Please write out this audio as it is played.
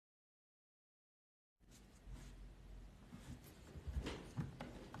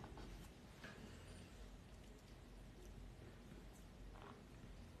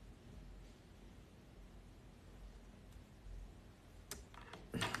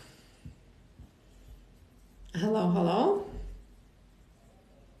Hello, hello.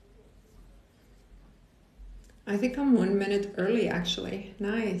 I think I'm 1 minute early actually.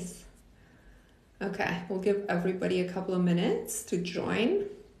 Nice. Okay, we'll give everybody a couple of minutes to join,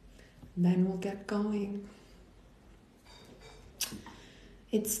 then we'll get going.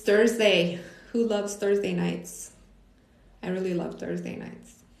 It's Thursday. Who loves Thursday nights? I really love Thursday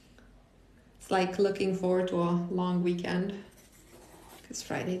nights. It's like looking forward to a long weekend because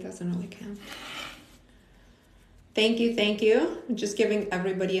Friday doesn't really count. Thank you, thank you. I'm just giving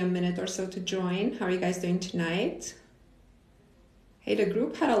everybody a minute or so to join. How are you guys doing tonight? Hey, the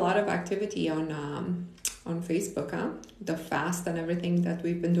group had a lot of activity on Facebook, huh? The fast and everything that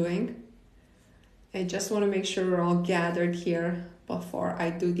we've been doing. I just want to make sure we're all gathered here before I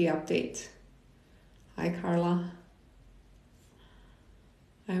do the update. Hi, Carla.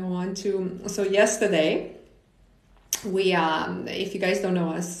 So yesterday, we, if you guys don't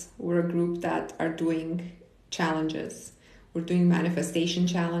know us, we're a group that are doing challenges. We're doing manifestation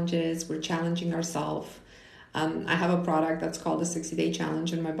challenges. We're challenging ourselves. I have a product that's called the 60-day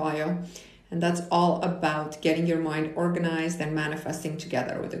challenge in my bio, and that's all about getting your mind organized and manifesting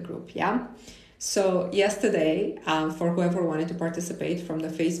together with a group. Yeah. So yesterday, for whoever wanted to participate from the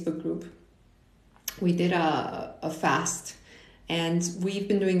Facebook group, we did a fast, and we've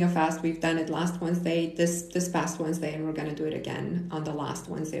been doing a fast. We've done it last Wednesday, this past Wednesday, and we're going to do it again on the last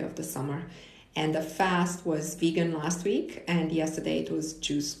Wednesday of the summer. And the fast was vegan last week, and yesterday it was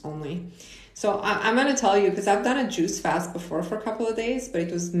juice only. So I'm going to tell you, because I've done a juice fast before for a couple of days, but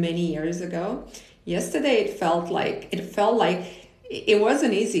it was many years ago. Yesterday it felt like it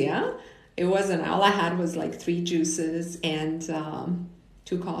wasn't easy, huh? It wasn't. All I had was like 3 juices and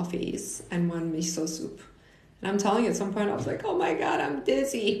 2 coffees and 1 miso soup. And I'm telling you, at some point I was like, oh my God, I'm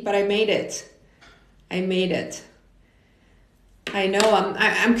dizzy, but I made it. I know.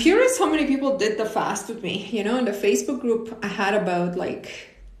 I'm curious how many people did the fast with me. You know, in the Facebook group, I had about like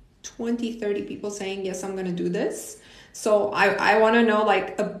 20, 30 people saying, yes, I'm going to do this. So I want to know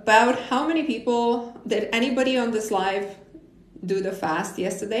like about how many people, did anybody on this live do the fast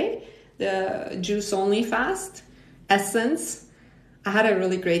yesterday? The juice only fast, essence. I had a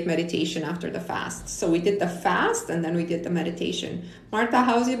really great meditation after the fast. So we did the fast and then we did the meditation. Martha,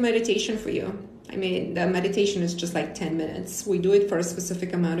 how's your meditation for you? I mean, the meditation is just like 10 minutes. We do it for a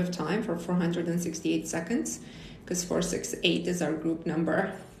specific amount of time, for 468 seconds, because 468 is our group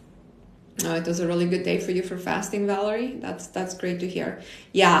number. It was a really good day for you for fasting, Valerie. That's great to hear.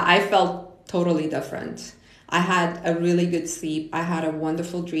 Yeah, I felt totally different. I had a really good sleep. I had a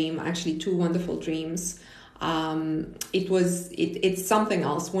wonderful dream, actually 2 wonderful dreams. It's something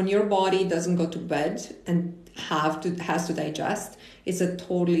else. When your body doesn't go to bed and has to digest, it's a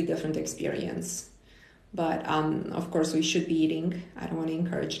totally different experience. But of course we should be eating. I don't want to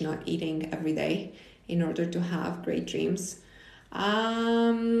encourage not eating every day in order to have great dreams.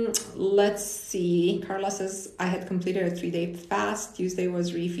 Let's see. Carla says, I had completed a 3-day fast. Tuesday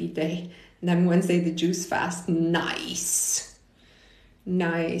was refeed day. And then Wednesday, the juice fast. Nice.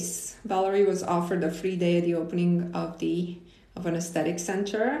 Valerie was offered a free day at the opening of an aesthetic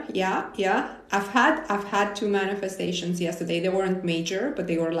center. Yeah. I've had 2 manifestations yesterday. They weren't major, but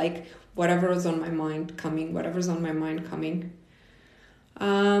they were like whatever's on my mind coming.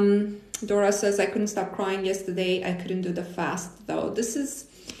 Dora says, I couldn't stop crying yesterday. I couldn't do the fast though.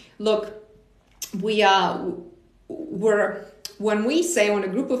 Look, when a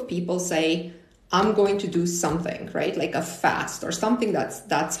group of people say, I'm going to do something, right? Like a fast or something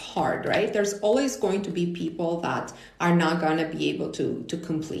that's hard, right? There's always going to be people that are not going to be able to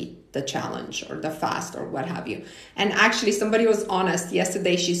complete the challenge or the fast or what have you. And actually somebody was honest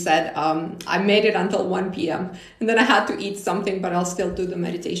yesterday. She said, I made it until 1 p.m. and then I had to eat something, but I'll still do the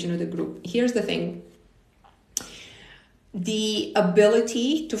meditation with the group. Here's the thing. The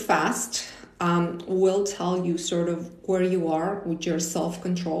ability to fast will tell you sort of where you are with your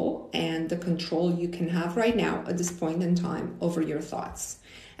self-control and the control you can have right now at this point in time over your thoughts.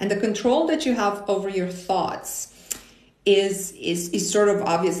 And the control that you have over your thoughts is sort of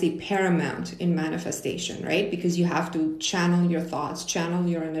obviously paramount in manifestation, right? Because you have to channel your thoughts, channel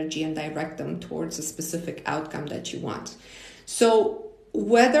your energy, and direct them towards a specific outcome that you want. So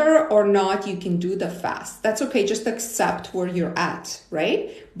whether or not you can do the fast, that's okay. Just accept where you're at,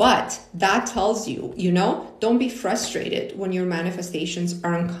 right? But that tells you, don't be frustrated when your manifestations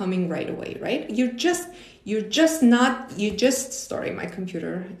aren't coming right away, right? You're just not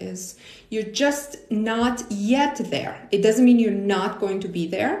yet there. It doesn't mean you're not going to be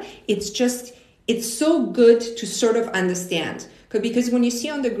there. It's so good to sort of understand. Because when you see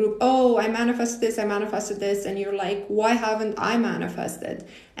on the group, oh, I manifested this, and you're like, why haven't I manifested?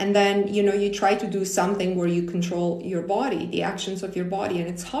 And then, you try to do something where you control your body, the actions of your body, and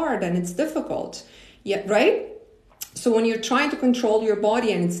it's hard and it's difficult. Yeah, right? So when you're trying to control your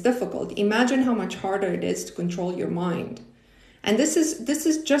body and it's difficult, imagine how much harder it is to control your mind. And this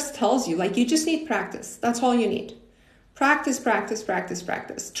is just tells you, like, you just need practice. That's all you need. Practice.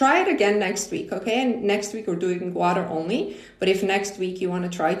 Try it again next week, okay? And next week we're doing water only. But if next week you want to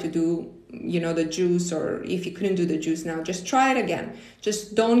try to do, the juice, or if you couldn't do the juice now, just try it again.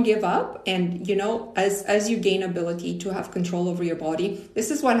 Just don't give up. And, as you gain ability to have control over your body, this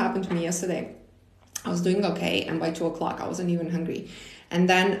is what happened to me yesterday. I was doing okay, and by 2:00 I wasn't even hungry. And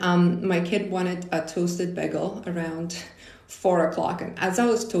then my kid wanted a toasted bagel around 4:00, and as I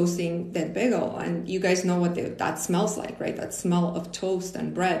was toasting that bagel, and you guys know what that smells like, right? That smell of toast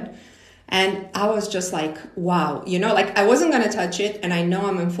and bread. And I was just like, wow, like I wasn't going to touch it, and I know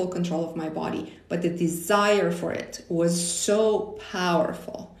I'm in full control of my body, but the desire for it was so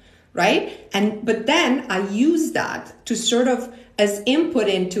powerful, right? But then I used that to sort of as input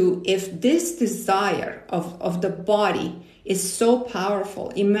into, if this desire of the body is so powerful,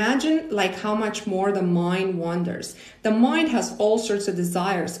 imagine like how much more the mind wanders. The mind has all sorts of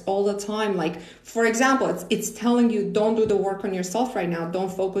desires all the time. Like, for example, it's telling you, don't do the work on yourself right now. Don't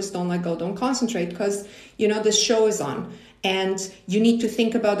focus, don't let go, don't concentrate, because, this show is on. And you need to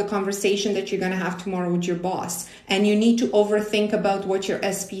think about the conversation that you're going to have tomorrow with your boss. And you need to overthink about what your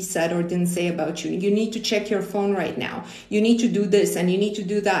SP said or didn't say about you. You need to check your phone right now. You need to do this and you need to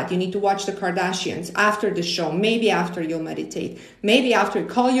do that. You need to watch the Kardashians after the show. Maybe after you'll meditate. Maybe after,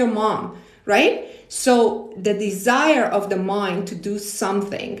 call your mom, right? So the desire of the mind to do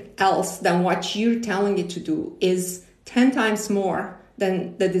something else than what you're telling it to do is 10 times more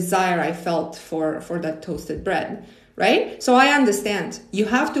than the desire I felt for that toasted bread. Right? So I understand. You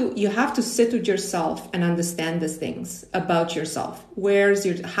have to sit with yourself and understand these things about yourself.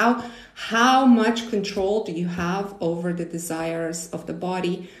 How much control do you have over the desires of the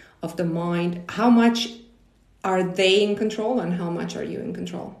body, of the mind? How much are they in control, and how much are you in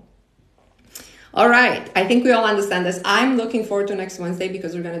control? All right. I think we all understand this. I'm looking forward to next Wednesday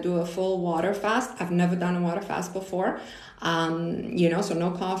because we're going to do a full water fast. I've never done a water fast before. So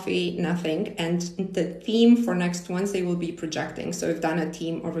no coffee, nothing. And the theme for next Wednesday will be projecting. So we've done a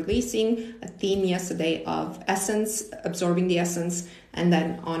theme of releasing, a theme yesterday of essence, absorbing the essence. And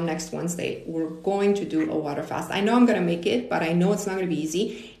then on next Wednesday, we're going to do a water fast. I know I'm going to make it, but I know it's not going to be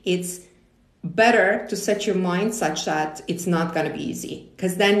easy. It's better to set your mind such that it's not going to be easy.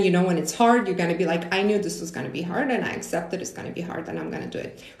 Because then, when it's hard, you're going to be like, I knew this was going to be hard, and I accepted it's going to be hard, and I'm going to do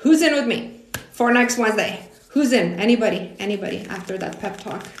it. Who's in with me for next Wednesday? Who's in? Anybody after that pep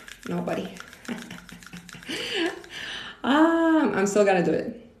talk? Nobody. I'm still going to do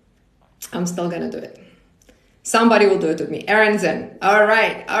it. Somebody will do it with me. Erin's in. All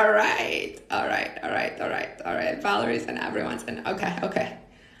right. Valerie's in. Everyone's in. Okay.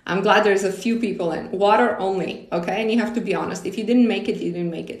 I'm glad there's a few people in. Water only, okay? And you have to be honest. If you didn't make it, you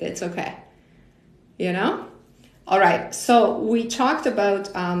didn't make it. It's okay. All right. So we talked about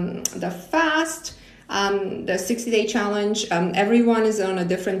the fast, the 60-day challenge. Everyone is on a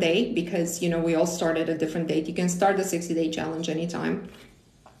different day because, we all start at a different date. You can start the 60-day challenge anytime.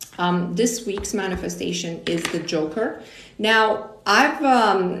 This week's manifestation is the Joker. Now,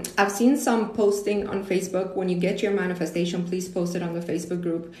 I've seen some posting on Facebook. When you get your manifestation, please post it on the Facebook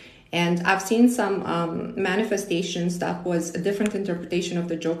group. And I've seen some manifestations that was a different interpretation of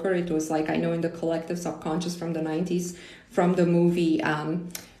the Joker. It was like, I know in the collective subconscious from the 90s, from the movie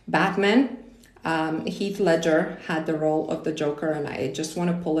Batman, Heath Ledger had the role of the Joker, and I just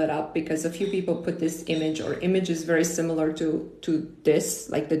want to pull it up because a few people put this image is very similar to this,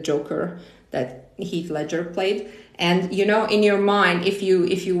 like the Joker that Heath Ledger played. And in your mind, if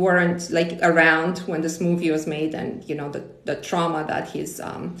you weren't like around when this movie was made, and the trauma that his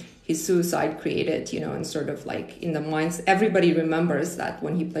suicide created, and sort of like in the minds, everybody remembers that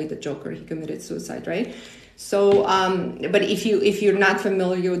when he played the Joker, he committed suicide, right? So, but if you're not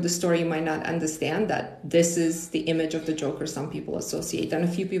familiar with the story, you might not understand that this is the image of the Joker some people associate, and a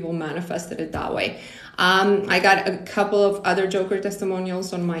few people manifested it that way. I got a couple of other Joker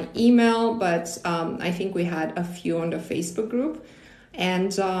testimonials on my email, but I think we had a few on the Facebook group.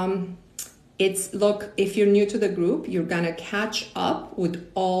 And if you're new to the group, you're gonna catch up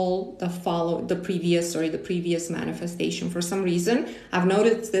with all the previous manifestation. For some reason, I've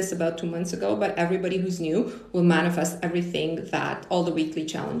noticed this about 2 months ago, but everybody who's new will manifest everything all the weekly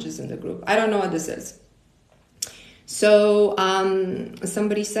challenges in the group. I don't know what this is. So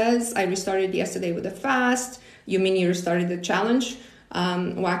somebody says, I restarted yesterday with a fast. You mean you restarted the challenge?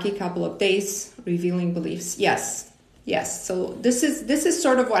 Wacky couple of days, revealing beliefs. Yes. So this is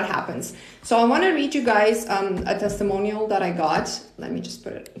sort of what happens. So I want to read you guys a testimonial that I got. Let me just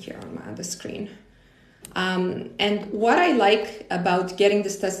put it here on the screen. And what I like about getting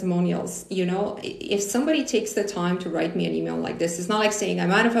these testimonials, you know, if somebody takes the time to write me an email like this, it's not like saying I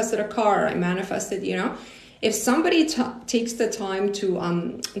manifested a car, I manifested, you know. If somebody takes the time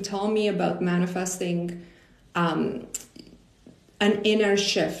to tell me about manifesting an inner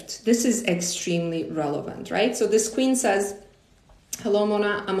shift, this is extremely relevant, right? So this queen says, hello,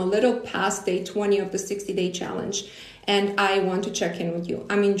 Mona, I'm a little past day 20 of the 60-day challenge, and I want to check in with you.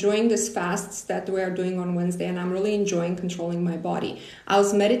 I'm enjoying this fasts that we are doing on Wednesday, and I'm really enjoying controlling my body. I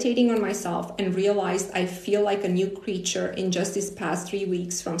was meditating on myself and realized I feel like a new creature in just these past 3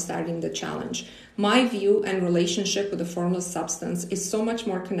 weeks from starting the challenge. My view and relationship with the formless substance is so much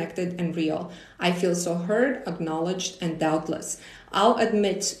more connected and real. I feel so heard, acknowledged, and doubtless. I'll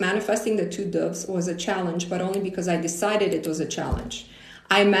admit manifesting the 2 doves was a challenge, but only because I decided it was a challenge.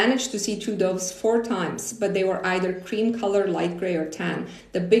 I managed to see 2 doves 4 times, but they were either cream color, light gray, or tan.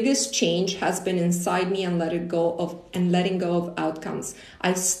 The biggest change has been inside me and letting go of outcomes.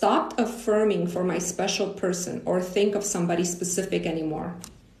 I stopped affirming for my special person or think of somebody specific anymore.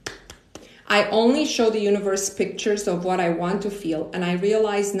 I only show the universe pictures of what I want to feel, and I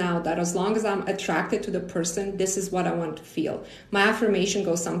realize now that as long as I'm attracted to the person, this is what I want to feel. My affirmation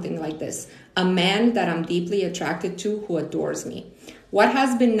goes something like this: a man that I'm deeply attracted to who adores me. What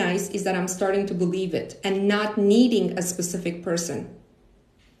has been nice is that I'm starting to believe it and not needing a specific person.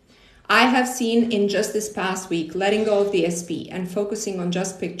 I have seen in just this past week, letting go of the SP and focusing on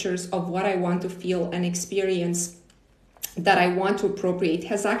just pictures of what I want to feel and experience that I want to appropriate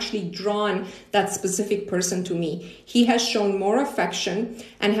has actually drawn that specific person to me. He has shown more affection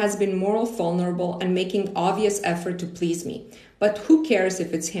and has been more vulnerable and making obvious effort to please me. But who cares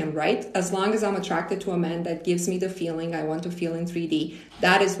if it's him, right? As long as I'm attracted to a man that gives me the feeling I want to feel in 3D,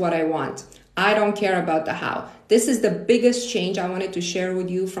 that is what I want. I don't care about the how. This is the biggest change I wanted to share with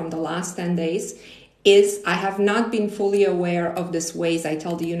you from the last 10 days. Is I have not been fully aware of these ways I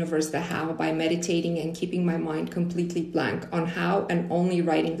tell the universe the how by meditating and keeping my mind completely blank on how and only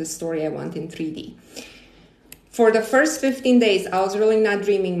writing the story I want in 3D. For the first 15 days, I was really not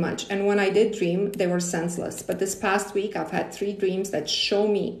dreaming much. And when I did dream, they were senseless. But this past week, I've had 3 dreams that show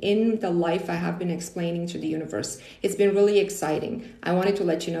me in the life I have been explaining to the universe. It's been really exciting. I wanted to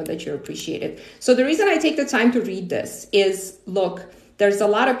let you know that you're appreciated. So the reason I take the time to read this is, look, there's a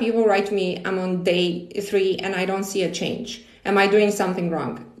lot of people write to me, I'm on day 3 and I don't see a change. Am I doing something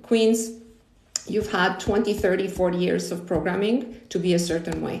wrong? Queens, you've had 20, 30, 40 years of programming to be a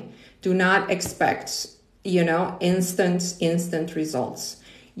certain way. Do not expect, instant results.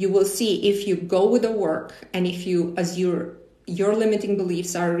 You will see if you go with the work and if you, as your limiting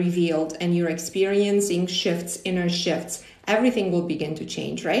beliefs are revealed and you're experiencing shifts, inner shifts, everything will begin to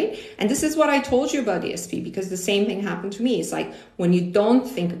change, right? And this is what I told you about ESP, because the same thing happened to me. It's like when you don't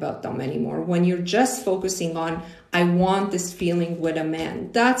think about them anymore, when you're just focusing on, I want this feeling with a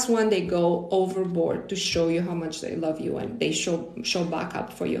man, that's when they go overboard to show you how much they love you and they show back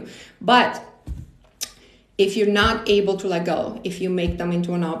up for you. But if you're not able to let go, if you make them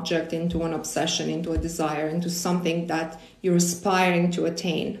into an object, into an obsession, into a desire, into something that you're aspiring to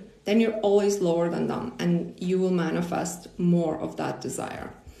attain, then you're always lower than them and you will manifest more of that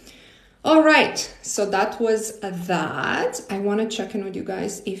desire. All right, so that was that. I want to check in with you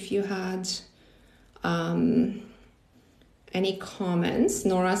guys if you had any comments.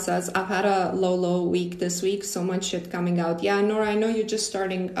 Nora says, I've had a low week this week, so much shit coming out. Yeah, Nora, I know you're just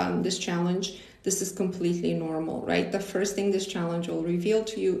starting this challenge. This is completely normal, right? The first thing this challenge will reveal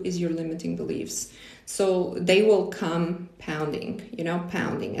to you is your limiting beliefs. So they will come pounding,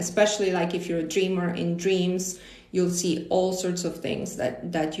 especially like if you're a dreamer. In dreams, you'll see all sorts of things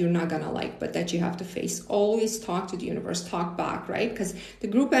that you're not gonna like, but that you have to face. Always talk to the universe, talk back, right? Because the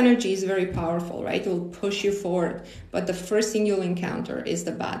group energy is very powerful, right? It will push you forward. But the first thing you'll encounter is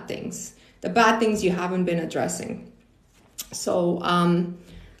the bad things you haven't been addressing. So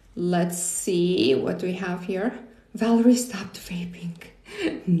let's see what we have here. Valerie stopped vaping.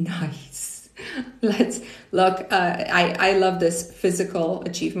 Nice. Let's look. I love this physical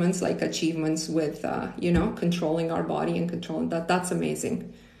achievements, like achievements with, controlling our body and controlling that. That's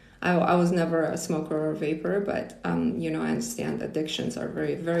amazing. I was never a smoker or a vapor, but, I understand addictions are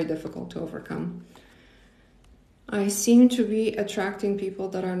very, very difficult to overcome. I seem to be attracting people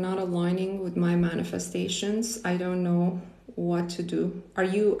that are not aligning with my manifestations. I don't know what to do. Are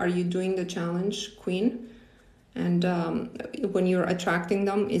you doing the challenge, Queen? And when you're attracting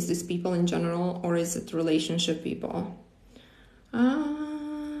them, is this people in general or is it relationship people?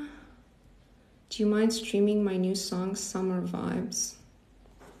 Do you mind streaming my new song, Summer Vibes?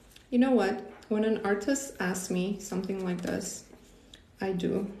 You know what? When an artist asks me something like this, I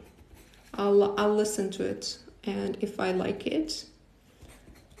do. I'll listen to it. And if I like it,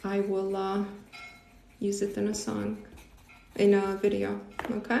 I will use it in a song, in a video.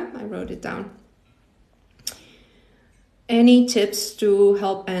 Okay? I wrote it down. Any tips to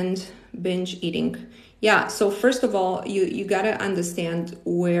help end binge eating? Yeah, so first of all, you got to understand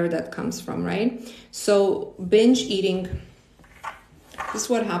where that comes from, right? So binge eating, this is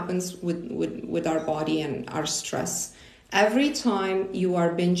what happens with our body and our stress. Every time you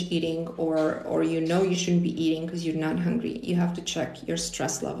are binge eating or you know you shouldn't be eating because you're not hungry, you have to check your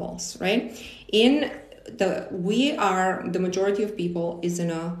stress levels, right? The majority of people is in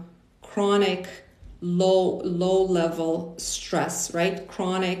a chronic low level stress, right?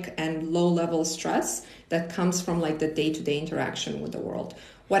 Chronic and low level stress that comes from like the day-to-day interaction with the world.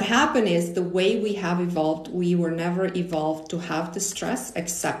 What happened is the way we have evolved, we were never evolved to have the stress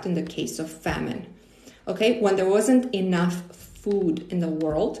except in the case of famine. Okay, when there wasn't enough food in the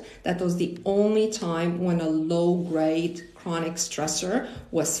world, that was the only time when a low-grade chronic stressor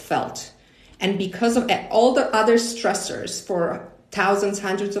was felt. And because of all the other stressors for thousands,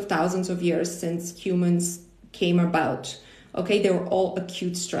 hundreds of thousands of years since humans came about, okay, they were all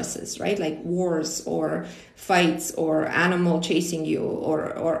acute stresses, right? Like wars or fights or animal chasing you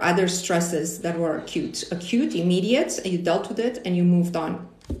or other stresses that were acute, immediate, you dealt with it and you moved on.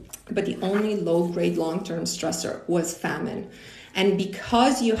 But the only low-grade long-term stressor was famine. And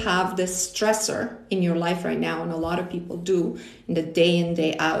because you have this stressor in your life right now, and a lot of people do in the day in,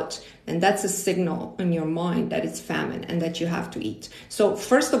 day out, and that's a signal in your mind that it's famine and that you have to eat. So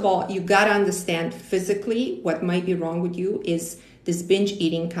first of all, you got to understand physically what might be wrong with you is this binge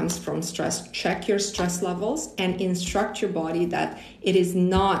eating comes from stress. Check your stress levels and instruct your body that it is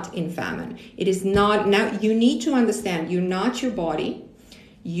not in famine. It is not. Now you need to understand you're not your body.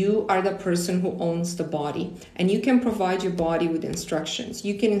 You are the person who owns the body, and you can provide your body with instructions.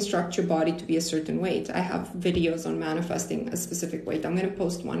 You can instruct your body to be a certain weight. I have videos on manifesting a specific weight. I'm going to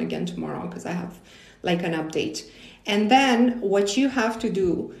post one again tomorrow because I have like an update. And then what you have to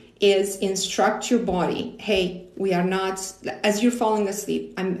do is instruct your body, hey, we are not, as you're falling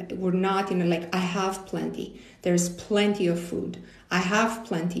asleep, we're not in a, like, I have plenty. There's plenty of food. I have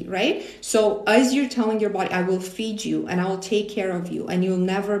plenty, right? So as you're telling your body, I will feed you and I will take care of you and you'll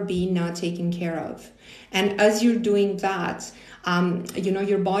never be not taken care of. And as you're doing that,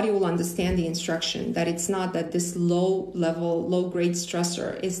 your body will understand the instruction that it's not that this low level, low grade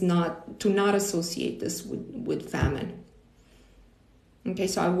stressor is not associate this with famine. Okay,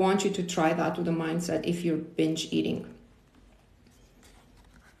 so I want you to try that with a mindset if you're binge eating.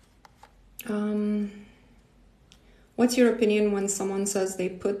 What's your opinion when someone says they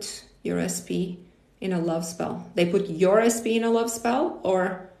put your SP in a love spell? They put your SP in a love spell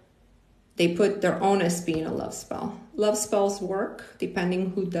or they put their own SP in a love spell? Love spells work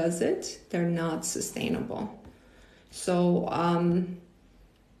depending who does it. They're not sustainable. So,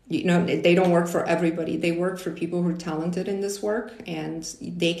 they don't work for everybody. They work for people who are talented in this work and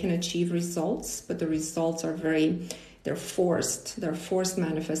they can achieve results, but the results are they're forced. They're forced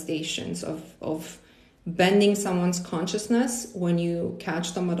manifestations of bending someone's consciousness when you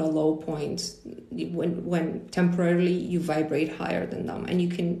catch them at a low point, when temporarily you vibrate higher than them, and you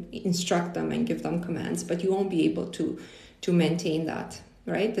can instruct them and give them commands, but you won't be able to maintain that,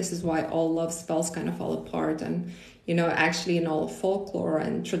 right? This is why all love spells kind of fall apart. And actually in all folklore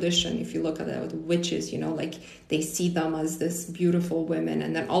and tradition, if you look at it with witches, like they see them as this beautiful women,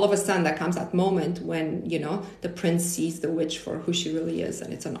 and then all of a sudden there comes that moment when the prince sees the witch for who she really is,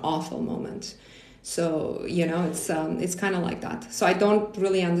 and it's an awful moment. So, it's kind of like that. So I don't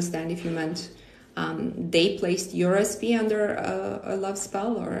really understand if you meant they placed your SP under a love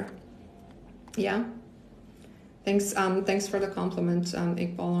spell or, yeah. Thanks for the compliment,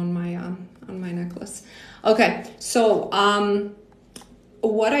 Iqbal, on my necklace. Okay, so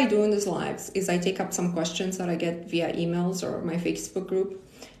what I do in these lives is I take up some questions that I get via emails or my Facebook group.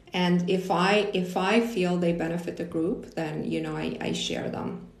 And if I feel they benefit the group, then, I share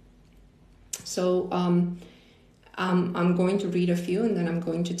them. So I'm going to read a few and then I'm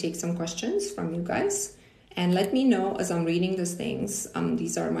going to take some questions from you guys. And let me know as I'm reading these things.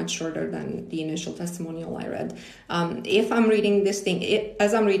 These are much shorter than the initial testimonial I read. If I'm reading this thing,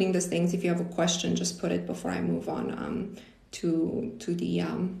 as I'm reading these things, if you have a question, just put it before I move on to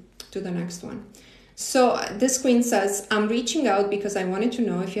the next one. So this queen says, I'm reaching out because I wanted to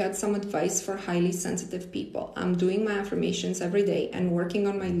know if you had some advice for highly sensitive people. I'm doing my affirmations every day and working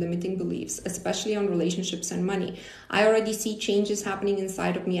on my limiting beliefs, especially on relationships and money. I already see changes happening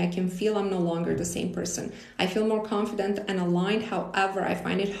inside of me. I can feel I'm no longer the same person. I feel more confident and aligned. However, I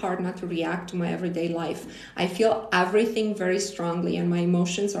find it hard not to react to my everyday life. I feel everything very strongly and my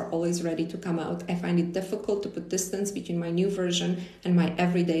emotions are always ready to come out. I find it difficult to put distance between my new version and my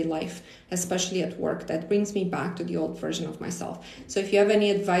everyday life, especially at work. That brings me back to the old version of myself. So if you have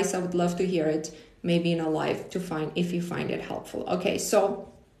any advice, I would love to hear it, maybe in a live, to find, if you find it helpful. Okay, so,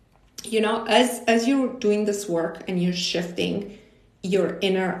 you know, as you're doing this work and you're shifting your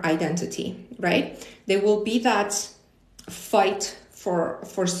inner identity, right? There will be that fight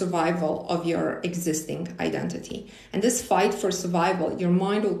for survival of your existing identity. And this fight for survival, your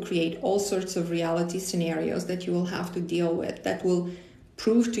mind will create all sorts of reality scenarios that you will have to deal with, that will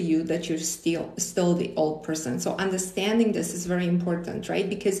prove to you that you're still the old person. So understanding this is very important, right?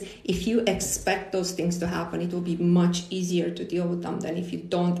 Because if you expect those things to happen, it will be much easier to deal with them than if you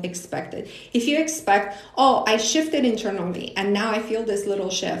don't expect it. If you expect, oh, I shifted internally and now I feel this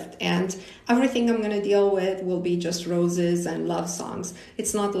little shift and everything I'm going to deal with will be just roses and love songs.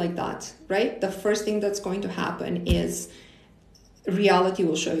 It's not like that, right? The first thing that's going to happen is reality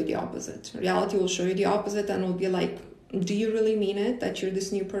will show you the opposite. Reality will show you the opposite and will be like, do you really mean it that you're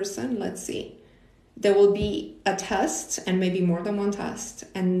this new person? Let's see. There will be a test and maybe more than one test.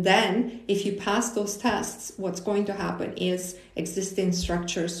 And then if you pass those tests, what's going to happen is existing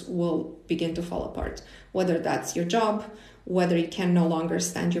structures will begin to fall apart. Whether that's your job, whether you can no longer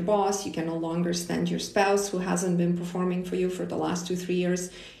stand your boss, you can no longer stand your spouse who hasn't been performing for you for the last 2-3 years.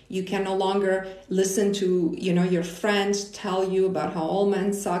 You can no longer listen to, you know, your friends tell you about how all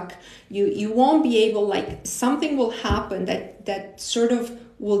men suck. You won't be able, like, something will happen that sort of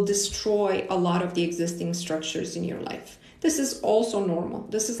will destroy a lot of the existing structures in your life. This is also normal.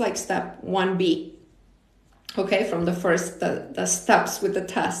 This is like step 1B, okay, from the first, the steps with the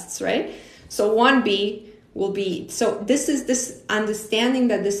tests, right? So 1B will be, so this understanding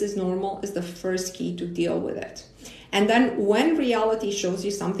that this is normal is the first key to deal with it. And then when reality shows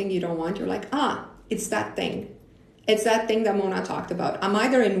you something you don't want, you're like, it's that thing. It's that thing that Mona talked about. I'm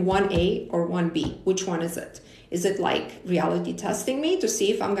either in 1A or 1B. Which one is it? Is it like reality testing me to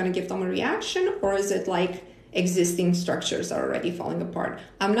see if I'm going to give them a reaction? Or is it like existing structures are already falling apart?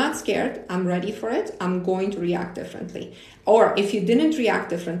 I'm not scared. I'm ready for it. I'm going to react differently. Or if you didn't react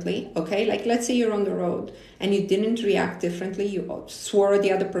differently, okay, like let's say you're on the road and you didn't react differently, you swore at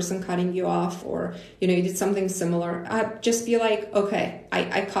the other person cutting you off, or, you know, you did something similar, just be like, okay,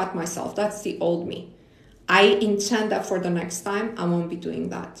 I caught myself. That's the old me. I intend that for the next time, I won't be doing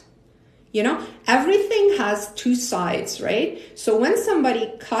that. You know, everything has two sides, right? So when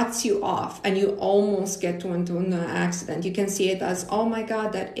somebody cuts you off and you almost get into an accident, you can see it as, oh my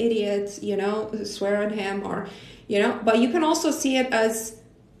God, that idiot, you know, swear at him, or, you know, but you can also see it as,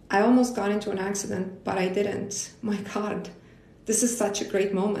 I almost got into an accident, but I didn't. My God, this is such a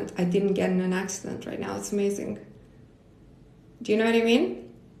great moment. I didn't get in an accident right now. It's amazing. Do you know what I mean?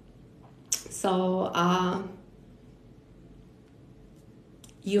 So,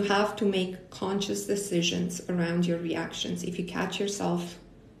 you have to make conscious decisions around your reactions. If you catch yourself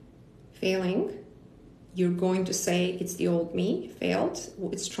failing, you're going to say, it's the old me, failed.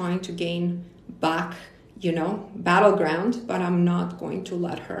 It's trying to gain back, you know, battleground, but I'm not going to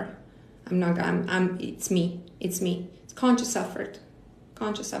let her. It's me. It's conscious effort,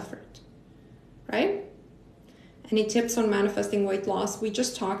 right? Any tips on manifesting weight loss? We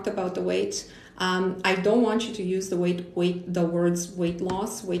just talked about the weight. I don't want you to use the words weight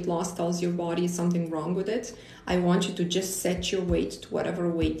loss. Weight loss tells your body something wrong with it. I want you to just set your weight to whatever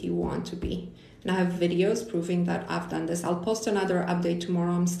weight you want to be. And I have videos proving that I've done this. I'll post another update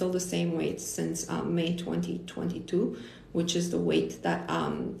tomorrow. I'm still the same weight since May 2022, which is the weight that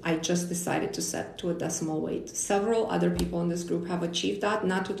I just decided to set to a decimal weight. Several other people in this group have achieved that,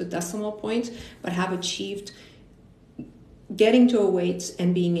 not to the decimal point, but have achieved getting to a weight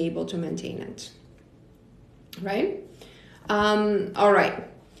and being able to maintain it, right? All right.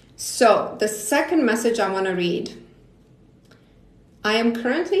 So the second message I want to read. I am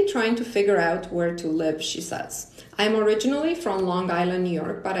currently trying to figure out where to live, she says. I am originally from Long Island, New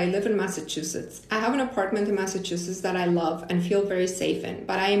York, but I live in Massachusetts. I have an apartment in Massachusetts that I love and feel very safe in,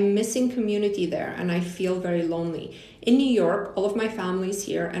 but I am missing community there and I feel very lonely. In New York, all of my family is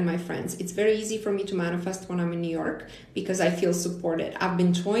here and my friends. It's very easy for me to manifest when I'm in New York because I feel supported. I've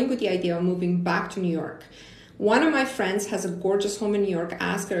been toying with the idea of moving back to New York. One of my friends has a gorgeous home in New York.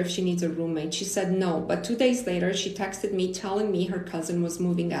 Asked her if she needs a roommate. She said no, but 2 days later, she texted me telling me her cousin was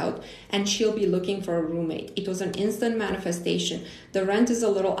moving out and she'll be looking for a roommate. It was an instant manifestation. The rent is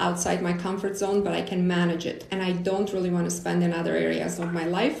a little outside my comfort zone, but I can manage it. And I don't really want to spend in other areas of my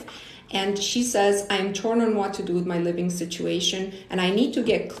life. And she says, I am torn on what to do with my living situation, and I need to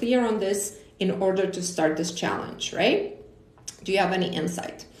get clear on this in order to start this challenge, right? Do you have any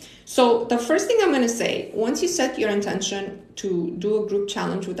insight? So the first thing I'm going to say, once you set your intention to do a group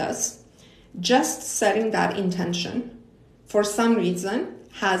challenge with us, just setting that intention for some reason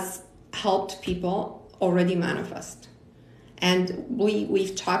has helped people already manifest. And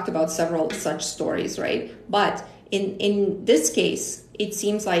we've talked about several such stories, right? But in this case, it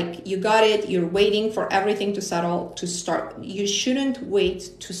seems like you got it, you're waiting for everything to settle to start. You shouldn't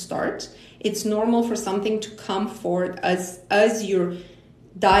wait to start. It's normal for something to come forward as you're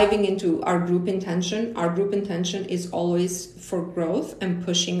diving into our group intention. Our group intention is always for growth and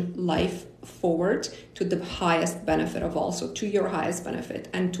pushing life forward to the highest benefit of all, so to your highest benefit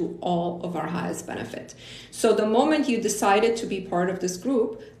and to all of our highest benefit. So the moment you decided to be part of this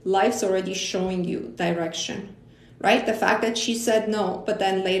group, life's already showing you direction, right? The fact that she said no, but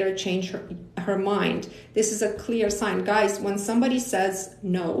then later changed her mind. This is a clear sign. Guys, when somebody says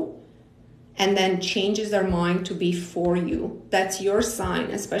no and then changes their mind to be for you, that's your sign,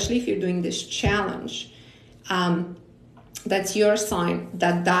 especially if you're doing this challenge. That's your sign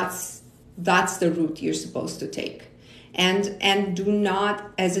that that's the route you're supposed to take. And do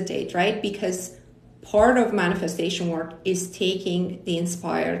not hesitate, right? Because part of manifestation work is taking the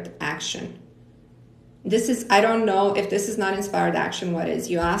inspired action. This is, I don't know if this is not inspired action, what is?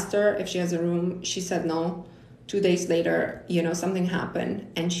 You asked her if she has a room, she said no. 2 days later, something happened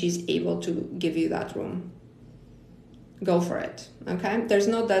and she's able to give you that room. Go for it, okay? There's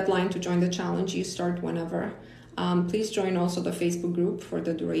no deadline to join the challenge. You start whenever. Please join also the Facebook group for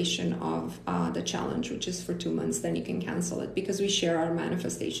the duration of the challenge, which is for 2 months. Then you can cancel it because we share our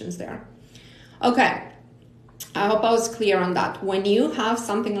manifestations there. Okay. I hope I was clear on that. When you have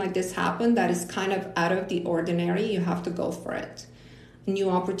something like this happen that is kind of out of the ordinary, you have to go for it.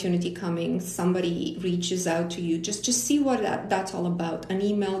 New opportunity coming, somebody reaches out to you, just see what that's all about. An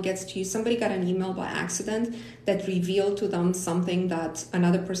email gets to you. Somebody got an email by accident that revealed to them something that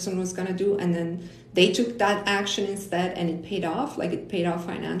another person was going to do, and then they took that action instead and it paid off, like it paid off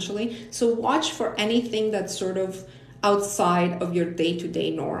financially. So watch for anything that's sort of outside of your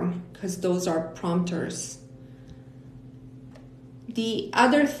day-to-day norm, because those are prompters. The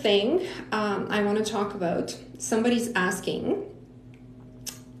other thing I want to talk about, somebody's asking,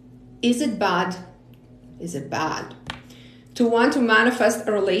 is it bad to want to manifest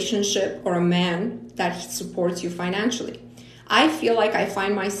a relationship or a man that supports you financially? I feel like I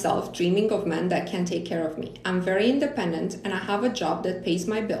find myself dreaming of men that can take care of me. I'm very independent and I have a job that pays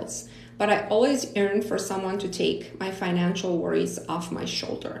my bills, but I always yearn for someone to take my financial worries off my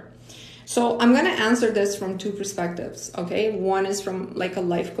shoulder. So I'm going to answer this from two perspectives, okay? One is from like a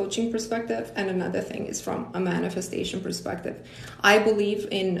life coaching perspective, and another thing is from a manifestation perspective. I believe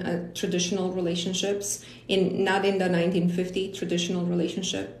in traditional relationships, not in the 1950 traditional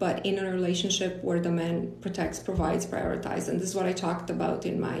relationship, but in a relationship where the man protects, provides, prioritizes. And this is what I talked about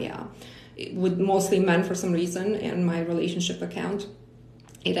in my, with mostly men for some reason, in my relationship account.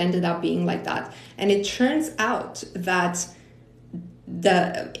 It ended up being like that. And it turns out that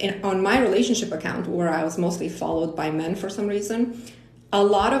on my relationship account, where I was mostly followed by men for some reason, a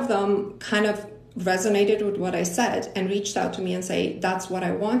lot of them kind of resonated with what I said and reached out to me and say, that's what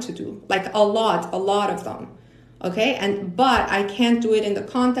I want to do. Like a lot of them. Okay. But I can't do it in the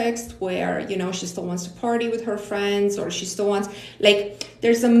context where, she still wants to party with her friends, or she still wants,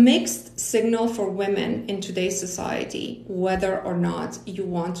 there's a mixed signal for women in today's society, whether or not you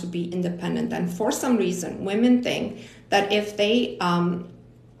want to be independent. And for some reason, women think that if they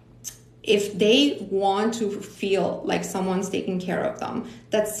want to feel like someone's taking care of them,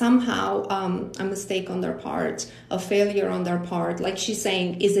 that somehow a mistake on their part, a failure on their part, like she's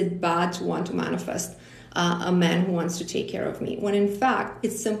saying, is it bad to want to manifest a man who wants to take care of me? When in fact,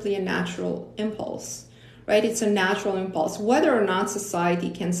 it's simply a natural impulse, right? It's a natural impulse. Whether or not society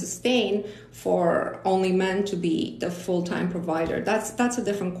can sustain for only men to be the full-time provider, that's a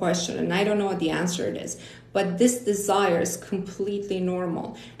different question, and I don't know what the answer it is. But this desire is completely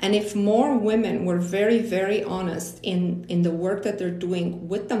normal. And if more women were very, very honest in the work that they're doing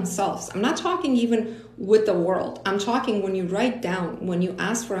with themselves, I'm not talking even with the world. I'm talking when you write down, when you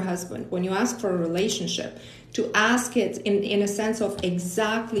ask for a husband, when you ask for a relationship, to ask it in a sense of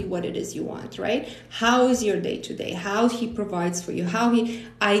exactly what it is you want, right? How is your day to day? How he provides for you? How he,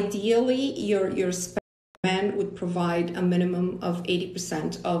 ideally, your men would provide a minimum of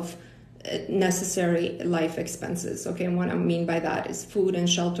 80% of necessary life expenses. Okay, and what I mean by that is food and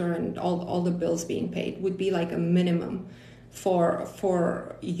shelter and all the bills being paid would be like a minimum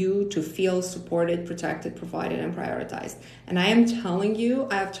for you to feel supported, protected, provided, and prioritized. And I am telling you,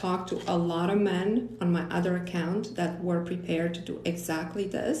 I have talked to a lot of men on my other account that were prepared to do exactly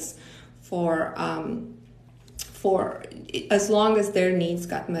this for as long as their needs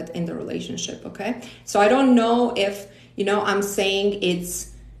got met in the relationship. Okay, so I don't know if I'm saying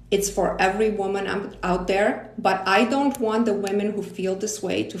it's for every woman out there, but I don't want the women who feel this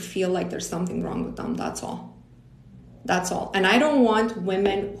way to feel like there's something wrong with them. That's all. And I don't want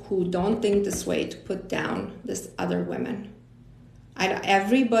women who don't think this way to put down this other women.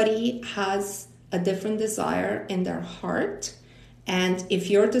 Everybody has a different desire in their heart. And if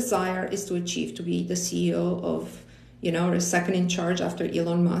your desire is to achieve to be the CEO of, or second in charge after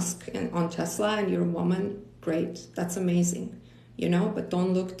Elon Musk and on Tesla, and you're a woman, great. That's amazing. But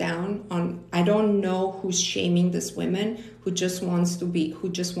don't look down on, I don't know who's shaming these women who just want to be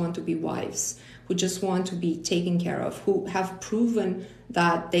wives, who just want to be taken care of, who have proven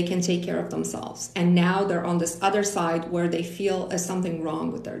that they can take care of themselves. And now they're on this other side where they feel there's something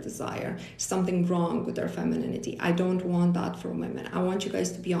wrong with their desire, something wrong with their femininity. I don't want that for women. I want you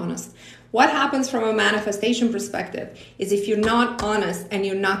guys to be honest. What happens from a manifestation perspective is if you're not honest and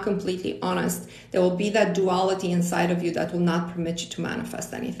you're not completely honest, there will be that duality inside of you that will not permit you to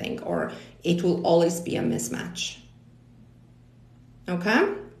manifest anything, or it will always be a mismatch.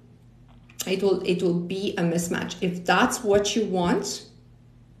 Okay? It will be a mismatch. If that's what you want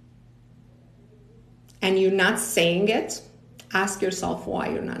and you're not saying it, ask yourself why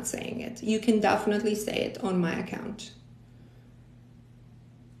you're not saying it. You can definitely say it on my account.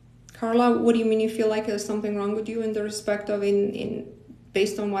 Carla, what do you mean you feel like there's something wrong with you in the respect of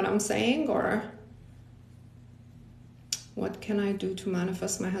based on what I'm saying? Or what can I do to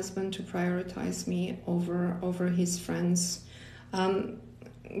manifest my husband to prioritize me over his friends?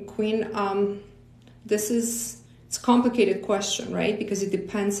 Queen, it's a complicated question, right? Because it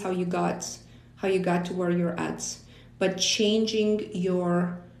depends how you got to where you're at. But changing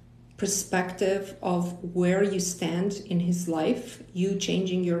your perspective of where you stand in his life, you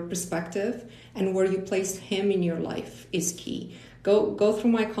changing your perspective and where you place him in your life is key. Go through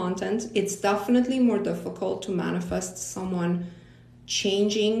my content. It's definitely more difficult to manifest someone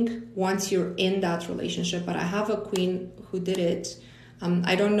changing once you're in that relationship. But I have a queen who did it.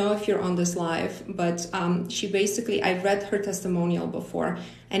 I don't know if you're on this live, but she basically, I read her testimonial before.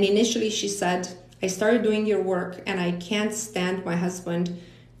 And initially she said, I started doing your work and I can't stand my husband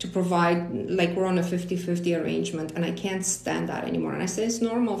to provide, like we're on a 50-50 arrangement, and I can't stand that anymore. And I said, it's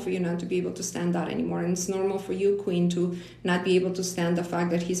normal for you not to be able to stand that anymore. And it's normal for you, Queen, to not be able to stand the fact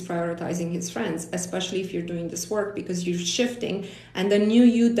that he's prioritizing his friends, especially if you're doing this work, because you're shifting and the new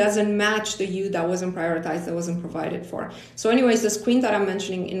you doesn't match the you that wasn't prioritized, that wasn't provided for. So anyways, this queen that I'm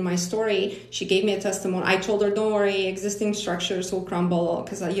mentioning in my story, she gave me a testimony. I told her, don't worry, existing structures will crumble,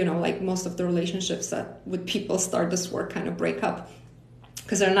 because like most of the relationships that with people start this work kind of break up,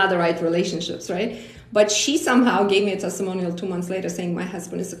 because they're not the right relationships, right? But she somehow gave me a testimonial 2 months later saying, my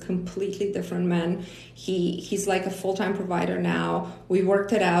husband is a completely different man. He's like a full-time provider now. We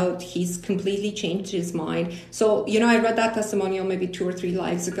worked it out. He's completely changed his mind. So, I read that testimonial maybe 2 or 3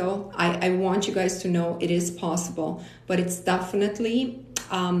 lives ago. I want you guys to know it is possible, but it's definitely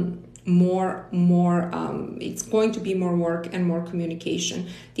it's going to be more work and more communication.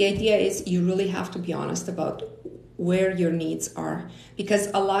 The idea is you really have to be honest about where your needs are, because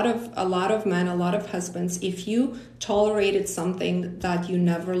a lot of men, a lot of husbands, if you tolerated something that you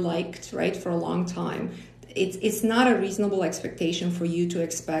never liked, right, for a long time, it's not a reasonable expectation for you to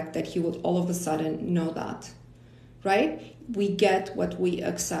expect that he would all of a sudden know that, right? We get what we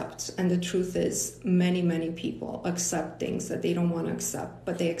accept, and the truth is many people accept things that they don't want to accept,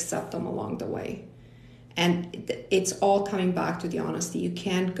 but they accept them along the way. And it's all coming back to the honesty. You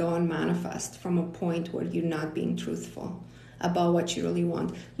can't go and manifest from a point where you're not being truthful about what you really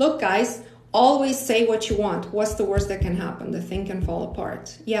want. Look, guys, always say what you want. What's the worst that can happen? The thing can fall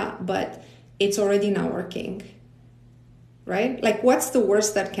apart. Yeah, but it's already not working, right? Like, what's the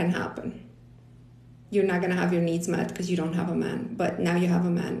worst that can happen? You're not going to have your needs met because you don't have a man. But now you have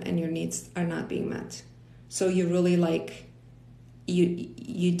a man and your needs are not being met. So you really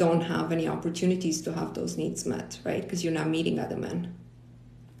you don't have any opportunities to have those needs met, right? Because you're not meeting other men.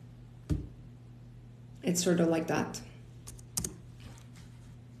 It's sort of like that.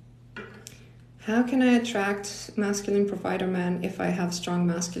 How can I attract masculine provider man if I have strong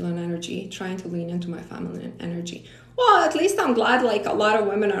masculine energy, trying to lean into my feminine energy? Well, at least I'm glad like a lot of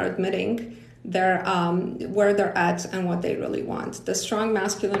women are admitting where they're at and what they really want. The strong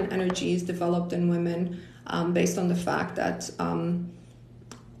masculine energy is developed in women based on the fact that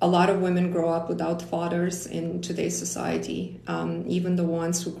a lot of women grow up without fathers in today's society. Even the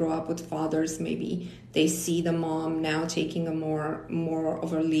ones who grow up with fathers, maybe they see the mom now taking a more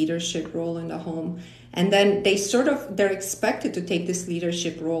of a leadership role in the home. And then they're expected to take this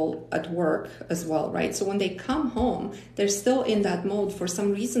leadership role at work as well, right? So when they come home, they're still in that mode. For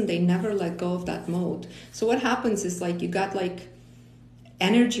some reason, they never let go of that mode. So what happens is like you got like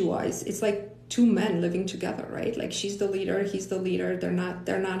energy-wise, it's like two men living together, right? Like she's the leader, he's the leader. They're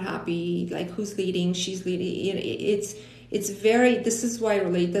not happy. Like who's leading? She's leading. It's very. This is why I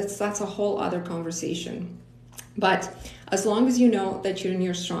relate. That's a whole other conversation. But as long as you know that you're in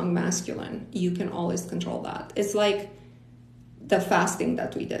your strong masculine, you can always control that. It's like the fasting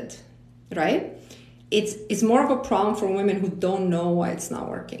that we did, right? It's more of a problem for women who don't know why it's not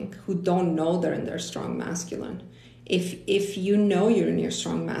working, who don't know they're in their strong masculine. If you know you're in your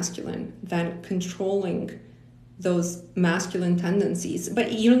strong masculine, then controlling those masculine tendencies,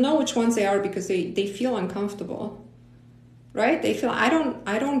 but you know which ones they are because they feel uncomfortable, right? They feel, I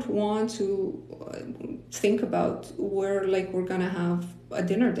don't want to think about where like we're gonna have a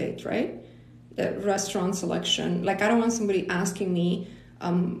dinner date, right? The restaurant selection. Like I don't want somebody asking me,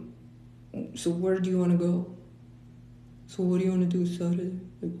 so where do you want to go? So what do you want to do Saturday?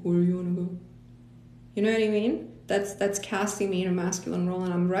 Like where do you want to go? You know what I mean? That's casting me in a masculine role,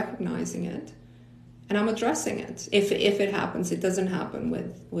 and I'm recognizing it and I'm addressing it. If it happens, it doesn't happen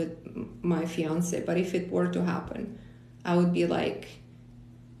with my fiance, but if it were to happen, I would be like,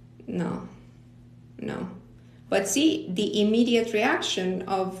 no. But see, the immediate reaction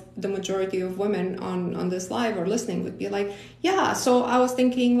of the majority of women on this live or listening would be like, yeah, so I was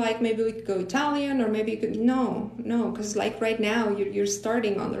thinking like maybe we could go Italian, or maybe you could, no, because like right now you're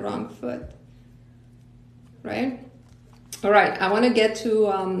starting on the wrong foot. Right? All right, I want to get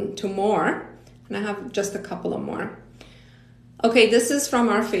to more, and I have just a couple of more. Okay, this is from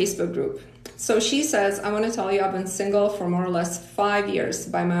our Facebook group. So she says, I want to tell you I've been single for more or less 5 years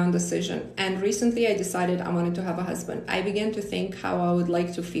by my own decision, and recently I decided I wanted to have a husband. I began to think how I would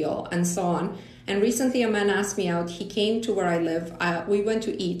like to feel and so on, and recently a man asked me out. He came to where I live. We went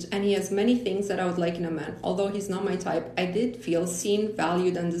to eat, and he has many things that I would like in a man. Although he's not my type, I did feel seen,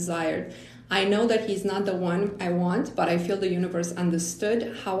 valued, and desired. I know that he's not the one I want, but I feel the universe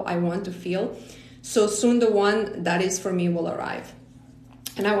understood how I want to feel. So soon the one that is for me will arrive.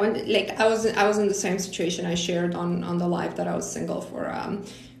 And I was in the same situation I shared on the live, that I was single for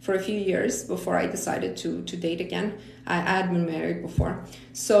a few years before I decided to date again. I had been married before.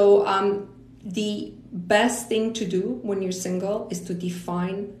 So the best thing to do when you're single is to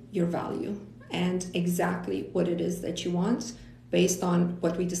define your value and exactly what it is that you want, based on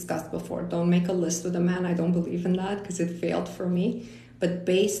what we discussed before. Don't make a list with a man. I don't believe in that because it failed for me. But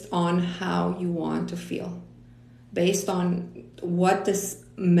based on how you want to feel, based on what this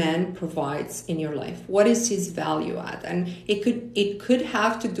man provides in your life, what is his value at? And it could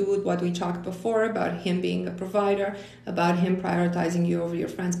have to do with what we talked before about him being a provider, about him prioritizing you over your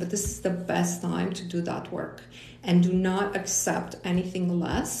friends. But this is the best time to do that work, and do not accept anything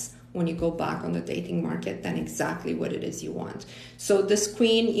less when you go back on the dating market than exactly what it is you want. So this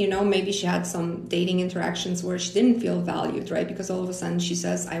queen, maybe she had some dating interactions where she didn't feel valued, right? Because all of a sudden she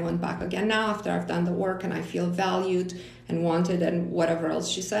says, I went back again now after I've done the work and I feel valued and wanted and whatever else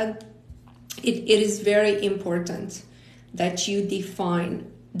she said. It is very important that you define,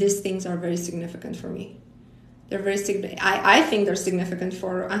 these things are very significant for me. They're very significant. I think they're significant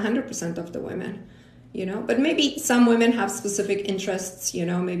for 100% of the women. But maybe some women have specific interests,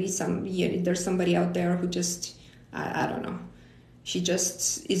 maybe there's somebody out there who just, I don't know, she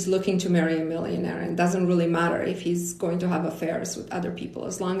just is looking to marry a millionaire, and it doesn't really matter if he's going to have affairs with other people.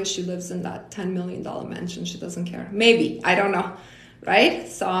 As long as she lives in that $10 million mansion, she doesn't care. Maybe, I don't know, right?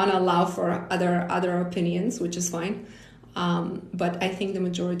 So I want to allow for other opinions, which is fine. But I think the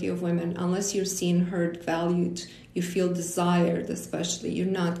majority of women, unless you're seen, heard, valued, you feel desired especially, you're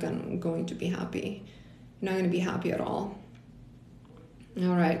not going to be happy. You're not going to be happy at all.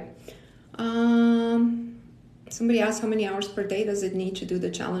 All right. Somebody asked how many hours per day does it need to do the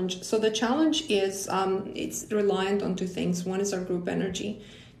challenge. So the challenge is, it's reliant on two things. One is our group energy.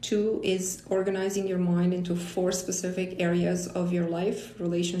 Two is organizing your mind into 4 specific areas of your life: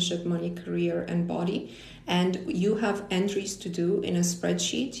 relationship, money, career, and body. And you have entries to do in a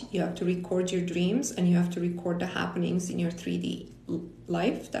spreadsheet. You have to record your dreams, and you have to record the happenings in your 3D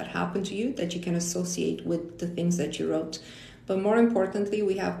life that happened to you that you can associate with the things that you wrote. But more importantly,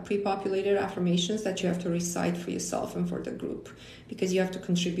 we have pre-populated affirmations that you have to recite for yourself and for the group, because you have to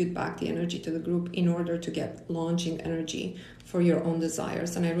contribute back the energy to the group in order to get launching energy for your own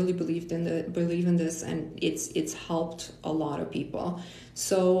desires. And I really believe in this, and it's helped a lot of people.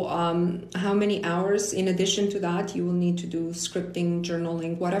 So how many hours in addition to that? You will need to do scripting,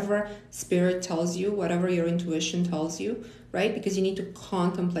 journaling, whatever spirit tells you, whatever your intuition tells you, right? Because you need to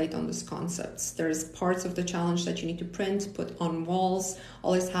contemplate on these concepts. There's parts of the challenge that you need to print, put on walls,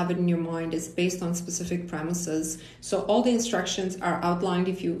 always have it in your mind. It's based on specific premises. So all the instructions are outlined.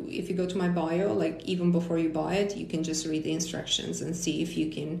 If you go to my bio, like even before you buy it, you can just read the instructions and see if you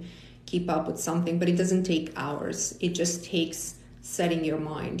can keep up with something. But it doesn't take hours. It just takes setting your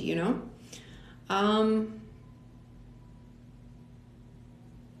mind, you know?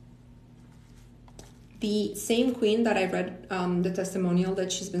 The same queen that I read the testimonial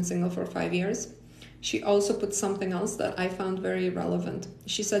that she's been single for 5 years, she also put something else that I found very relevant.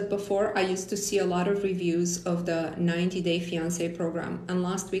 She said, before I used to see a lot of reviews of the 90-day fiance program. And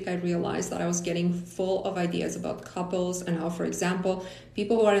last week I realized that I was getting full of ideas about couples and how, for example,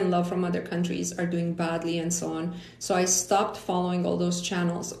 people who are in love from other countries are doing badly and so on. So I stopped following all those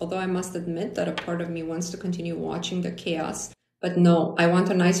channels, although I must admit that a part of me wants to continue watching the chaos. But no, I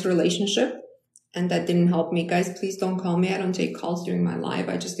want a nice relationship. And that didn't help me. Guys, please don't call me. I don't take calls during my live.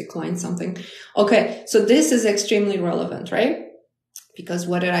 I just declined something. Okay, so this is extremely relevant, right? Because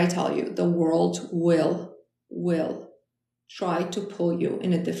what did I tell you? The world will try to pull you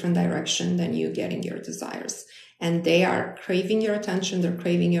in a different direction than you getting your desires. And they are craving your attention. They're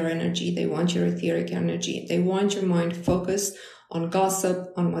craving your energy. They want your etheric energy. They want your mind focused on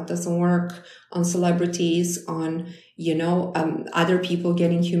gossip, on what doesn't work, on celebrities, on, you know, other people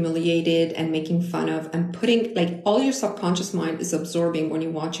getting humiliated and making fun of, and putting, like, all your subconscious mind is absorbing when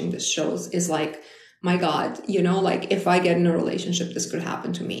you're watching these shows is like, my God, you know, like, if I get in a relationship, this could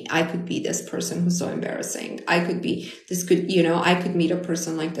happen to me. I could be this person who's so embarrassing. I could be, this could, you know, I could meet a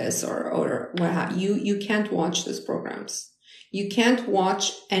person like this or what have you. You can't watch these programs. You can't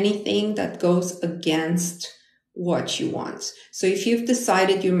watch anything that goes against what you want. So if you've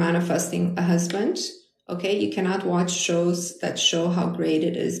decided you're manifesting a husband, okay, you cannot watch shows that show how great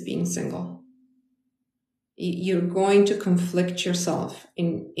it is being single. You're going to conflict yourself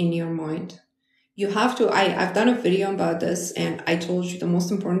in your mind. You have to, I've done a video about this, and I told you the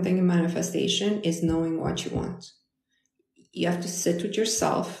most important thing in manifestation is knowing what you want. You have to sit with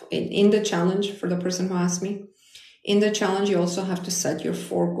yourself in the challenge. For the person who asked me, in the challenge, you also have to set your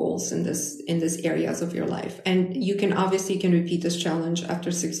 4 goals in these areas of your life. And you can repeat this challenge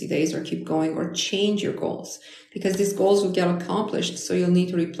after 60 days or keep going or change your goals, because these goals will get accomplished. So you'll need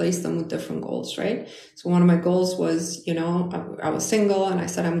to replace them with different goals, right? So one of my goals was, you know, I was single and I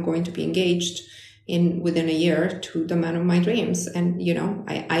said, I'm going to be engaged within a year to the man of my dreams. And, you know,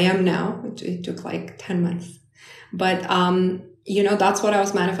 I am now. It took like 10 months, but, you know, that's what I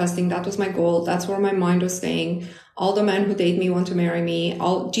was manifesting. That was my goal. That's where my mind was staying. All the men who date me want to marry me.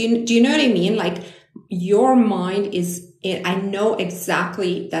 Do you know what I mean? Like, your mind is, I know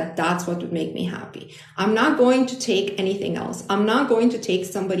exactly that's what would make me happy. I'm not going to take anything else. I'm not going to take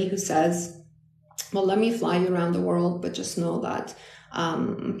somebody who says, well, let me fly you around the world, but just know that,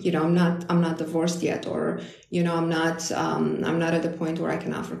 you know, I'm not divorced yet, or, you know, I'm not at the point where I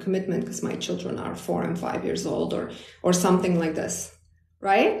can offer commitment because my children are 4 and 5 years old, or something like this,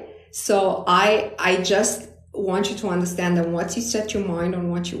 right? So I just want you to understand that once you set your mind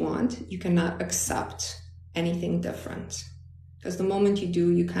on what you want, you cannot accept anything different. Because the moment you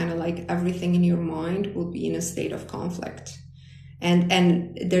do, you kind of like everything in your mind will be in a state of conflict.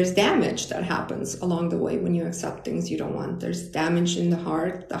 And there's damage that happens along the way when you accept things you don't want. There's damage in the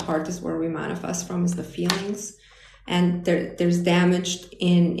heart. The heart is where we manifest from, is the feelings. And there's damage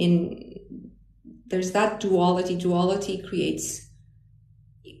there's that duality. Duality creates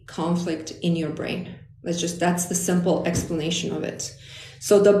conflict in your brain. That's the simple explanation of it.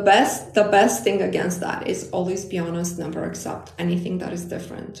 So the best thing against that is always be honest, never accept anything that is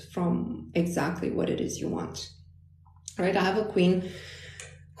different from exactly what it is you want. Right? I have a queen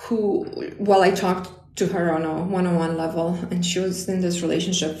who, well, I talked to her on a one-on-one level, and she was in this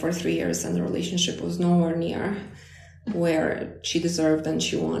relationship for 3 years, and the relationship was nowhere near where she deserved and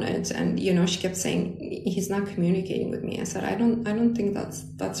she wanted. And, you know, she kept saying, he's not communicating with me. I said, I don't think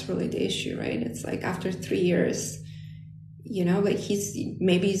that's really the issue, right? It's like after 3 years, you know, like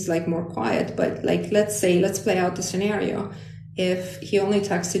he's like more quiet, but like, let's play out the scenario. If he only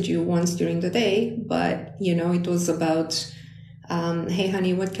texted you once during the day, but, you know, it was about, hey,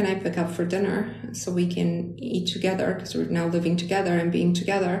 honey, what can I pick up for dinner so we can eat together because we're now living together and being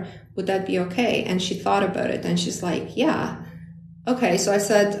together? Would that be okay? And she thought about it, and she's like, yeah, Okay, so I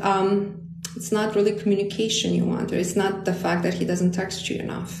said, it's not really communication you want, or it's not the fact that he doesn't text you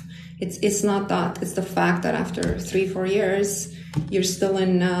enough. It's not that. It's the fact that after 3-4 years, you're still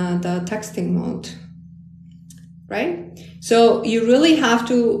in the texting mode, right? So you really have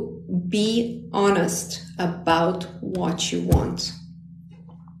to be honest about what you want.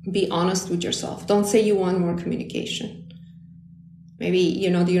 Be honest with yourself. Don't say you want more communication. Maybe, you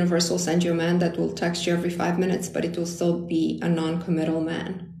know, the universe will send you a man that will text you every 5 minutes, but it will still be a non-committal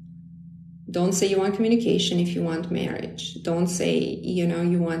man. Don't say you want communication if you want marriage. Don't say, you know,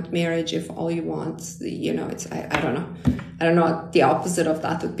 you want marriage if all you want, you know, it's, I don't know. I don't know what the opposite of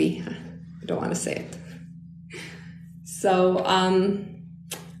that would be. I don't want to say it. So,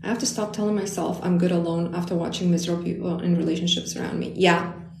 I have to stop telling myself I'm good alone after watching miserable people in relationships around me.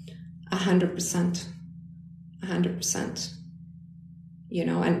 Yeah, 100%. 100%. You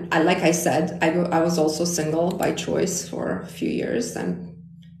know, and like I said, I was also single by choice for a few years, and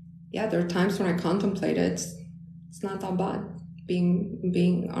yeah, there are times when I contemplate it. It's not that bad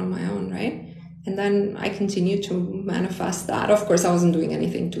being on my own, right? And then I continue to manifest that. Of course, I wasn't doing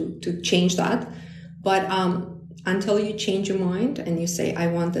anything to change that, but until you change your mind and you say, I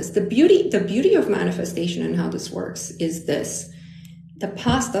want this. The beauty of manifestation and how this works is this. The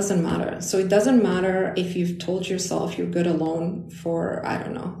past doesn't matter. So it doesn't matter if you've told yourself you're good alone for, I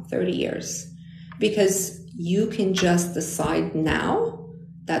don't know, 30 years, because you can just decide now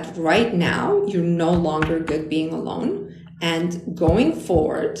that right now you're no longer good being alone. And going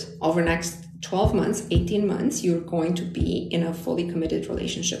forward over the next 12 months, 18 months, you're going to be in a fully committed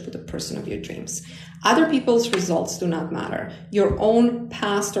relationship with the person of your dreams. Other people's results do not matter. Your own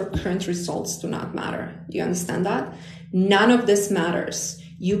past or current results do not matter. Do you understand that? None of this matters.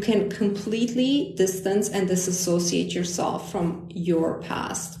 You can completely distance and disassociate yourself from your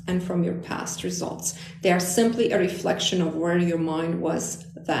past and from your past results. They are simply a reflection of where your mind was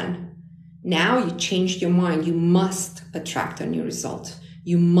then. Now you changed your mind. You must attract a new result.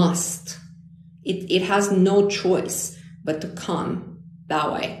 You must. It has no choice but to come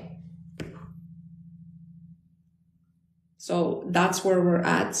that way. So that's where we're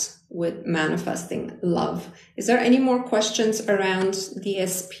at with manifesting love. Is there any more questions around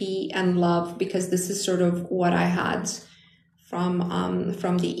DSP and love? Because this is sort of what I had from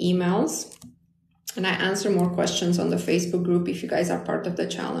the emails. And I answer more questions on the Facebook group if you guys are part of the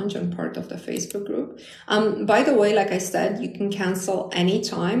challenge and part of the Facebook group. By the way, like I said, you can cancel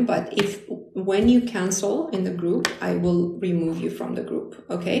anytime, but when you cancel in the group, I will remove you from the group,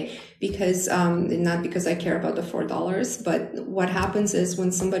 okay? Because, not because I care about the $4, but what happens is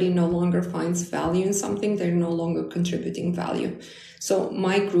when somebody no longer finds value in something, they're no longer contributing value. So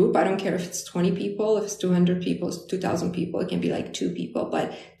my group, I don't care if it's 20 people, if it's 200 people, it's 2,000 people, it can be like 2 people,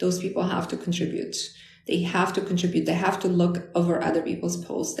 but those people have to contribute. They have to contribute. They have to look over other people's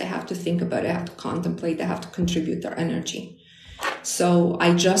posts. They have to think about it. They have to contemplate. They have to contribute their energy. So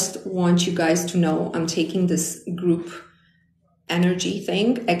I just want you guys to know I'm taking this group energy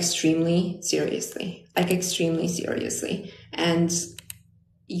thing extremely seriously, like extremely seriously. And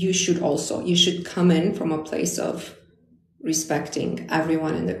you should come in from a place of respecting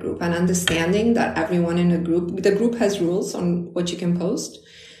everyone in the group and understanding that everyone in the group has rules on what you can post.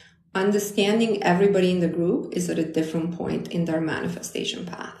 Understanding everybody in the group is at a different point in their manifestation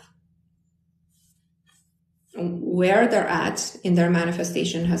path. Where they're at in their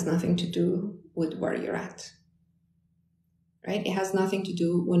manifestation has nothing to do with where you're at, right? It has nothing to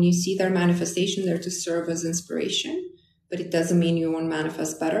do. When you see their manifestation, they're to serve as inspiration, but it doesn't mean you won't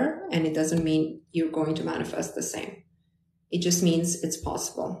manifest better, and it doesn't mean you're going to manifest the same. It just means it's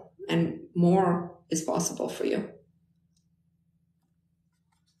possible, and more is possible for you.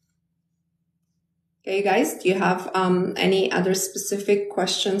 Okay, guys, do you have any other specific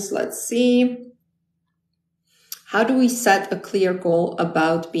questions? Let's see. How do we set a clear goal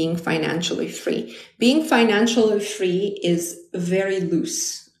about being financially free? Being financially free is very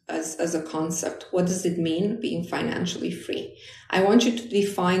loose as a concept. What does it mean, being financially free? I want you to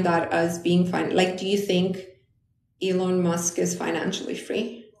define that as being like, do you think Elon Musk is financially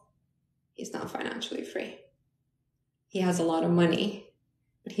free? He's not financially free. He has a lot of money,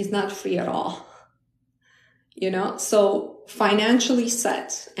 but he's not free at all. You know, so financially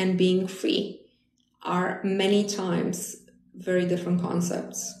set and being free are many times very different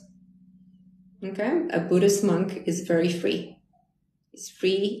concepts. Okay, a Buddhist monk is very free. He's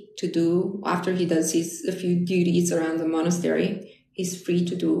free to do, after he does a few duties around the monastery, he's free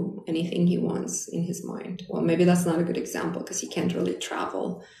to do anything he wants in his mind. Well, maybe that's not a good example because he can't really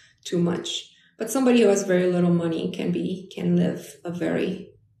travel too much. But somebody who has very little money can live a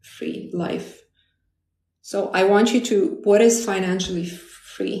very free life. So I want you to, what is financially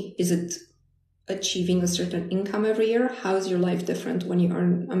free? Is it achieving a certain income every year? How is your life different when you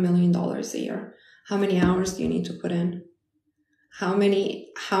earn $1 million a year? How many hours do you need to put in? How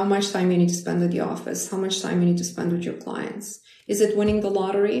much time you need to spend at the office? How much time you need to spend with your clients? Is it winning the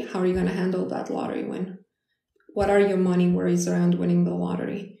lottery? How are you going to handle that lottery win? What are your money worries around winning the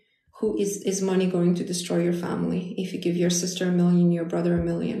lottery? Who is money going to destroy your family? If you give your sister $1 million, your brother $1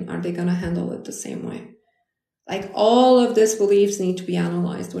 million, are they going to handle it the same way? Like, all of these beliefs need to be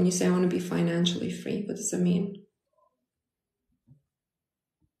analyzed. When you say, I want to be financially free, what does it mean?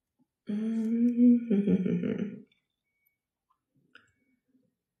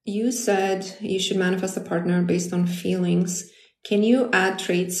 You said you should manifest a partner based on feelings. Can you add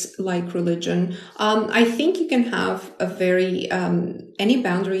traits like religion? I think you can have a very, any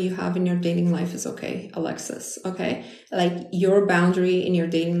boundary you have in your dating life is okay, Alexis, okay? Like, your boundary in your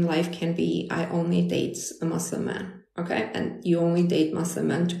dating life can be, I only date a Muslim man. Okay. And you only date Muslim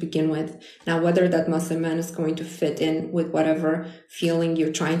men to begin with. Now, whether that Muslim man is going to fit in with whatever feeling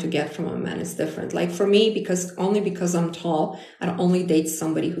you're trying to get from a man is different. Like, for me, because I'm tall, I only date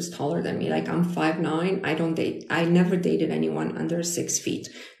somebody who's taller than me. Like, I'm 5'9". I never dated anyone under 6 feet.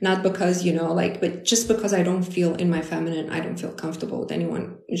 Not because, but just because I don't feel in my feminine, I don't feel comfortable with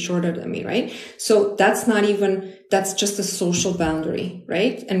anyone shorter than me. Right. So that's just a social boundary,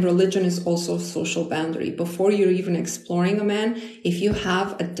 right? And religion is also a social boundary. Before you're even exploring a man, if you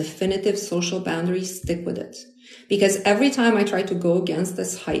have a definitive social boundary, stick with it. Because every time I tried to go against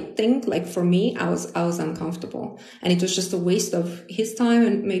this height thing, like, for me, I was uncomfortable. And it was just a waste of his time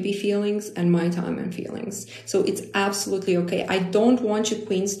and maybe feelings and my time and feelings. So it's absolutely okay. I don't want you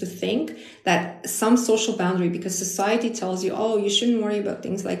queens to think that some social boundary, because society tells you, oh, you shouldn't worry about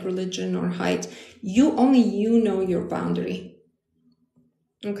things like religion or height. You know your boundary.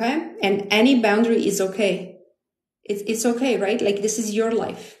 Okay? And any boundary is okay. It's okay, right? Like, this is your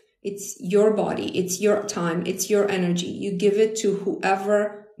life. It's your body. It's your time. It's your energy. You give it to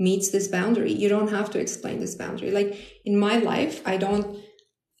whoever meets this boundary. You don't have to explain this boundary. Like, in my life, I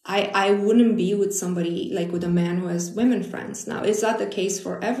wouldn't be with somebody, like, with a man who has women friends. Now, is that the case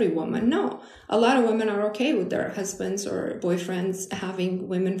for every woman? No. A lot of women are okay with their husbands or boyfriends having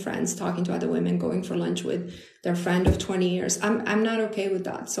women friends, talking to other women, going for lunch with their friend of 20 years. I'm not okay with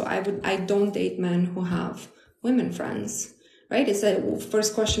that. So I don't date men who have women friends, right? It's the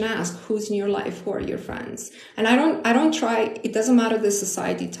first question asked, who's in your life? Who are your friends? And I don't try, it doesn't matter if the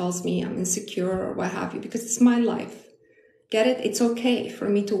society tells me I'm insecure or what have you, because it's my life. Get it? It's okay for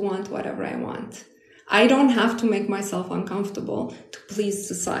me to want whatever I want. I don't have to make myself uncomfortable to please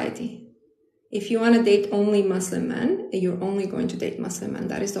society. If you want to date only Muslim men, you're only going to date Muslim men.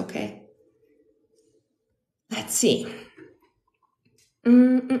 That is okay. Let's see.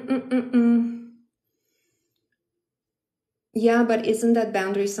 Yeah, but isn't that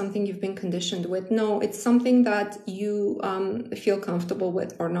boundary something you've been conditioned with? No, it's something that you feel comfortable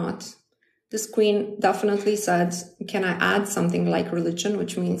with or not. This queen definitely said, can I add something like religion,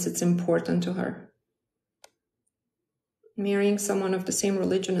 which means it's important to her. Marrying someone of the same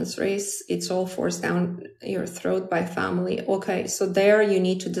religion as race, it's all forced down your throat by family. Okay, so there you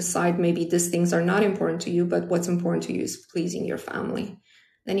need to decide, maybe these things are not important to you, but what's important to you is pleasing your family.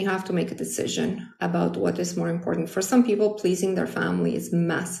 Then you have to make a decision about what is more important. For some people, pleasing their family is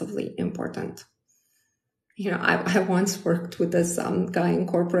massively important. I once worked with this guy in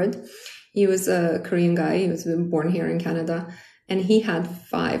corporate. He was a Korean guy. He was born here in Canada. And he had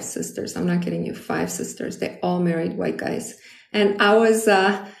 5 sisters. I'm not kidding you, 5 sisters. They all married white guys. And I was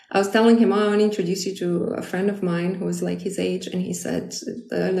telling him, I want to introduce you to a friend of mine who was like his age. And he said,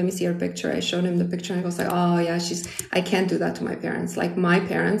 let me see her picture. I showed him the picture and he was like, oh yeah, I can't do that to my parents. Like, my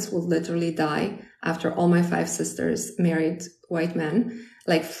parents will literally die after all my 5 sisters married white men.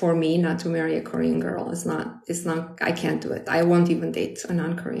 Like, for me not to marry a Korean girl it's not, I can't do it. I won't even date a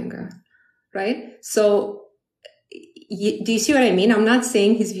non-Korean girl. Right? So, do you see what I mean? I'm not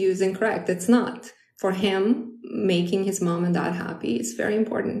saying his view is incorrect. It's not. For him, making his mom and dad happy is very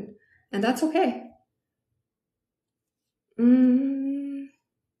important. And that's okay.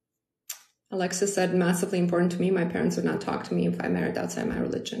 Alexa said, massively important to me. My parents would not talk to me if I married outside my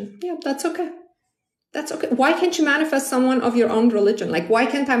religion. Yeah, that's okay. That's okay. Why can't you manifest someone of your own religion? Like, why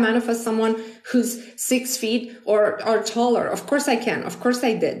can't I manifest someone who's 6 feet or taller? Of course I can. Of course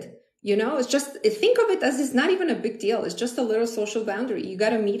I did. It's just, think of it as it's not even a big deal. It's just a little social boundary. You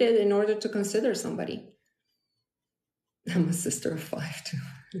got to meet it in order to consider somebody. I'm a sister of 5 too.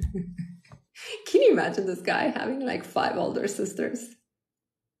 Can you imagine this guy having like 5 older sisters?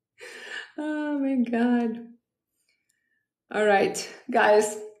 Oh my God. All right,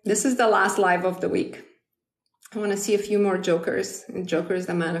 guys, this is the last live of the week. I want to see a few more jokers. Joker is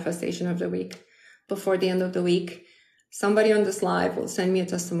the manifestation of the week. Before the end of the week, somebody on this live will send me a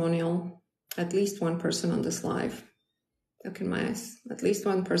testimonial. At least one person on this live. Look in my eyes. At least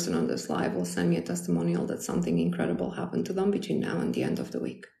one person on this live will send me a testimonial that something incredible happened to them between now and the end of the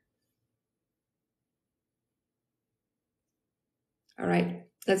week. All right,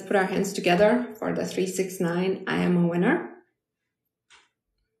 let's put our hands together for the 369. I am a winner.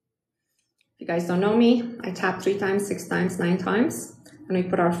 If you guys don't know me, I tap 3 times, 6 times, 9 times, and we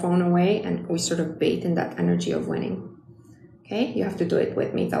put our phone away and we sort of bathe in that energy of winning. Okay, you have to do it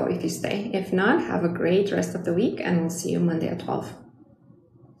with me though if you stay. If not, have a great rest of the week and we'll see you Monday at 12.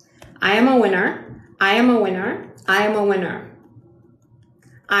 I am a winner. I am a winner. I am a winner.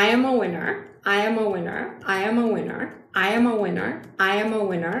 I am a winner. I am a winner. I am a winner. I am a winner. I am a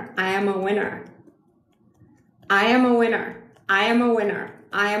winner. I am a winner. I am a winner. I am a winner.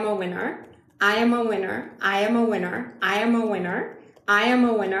 I am a winner. I am a winner. I am a winner. I am a winner. I am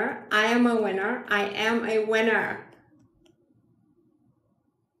a winner. I am a winner. I am a winner.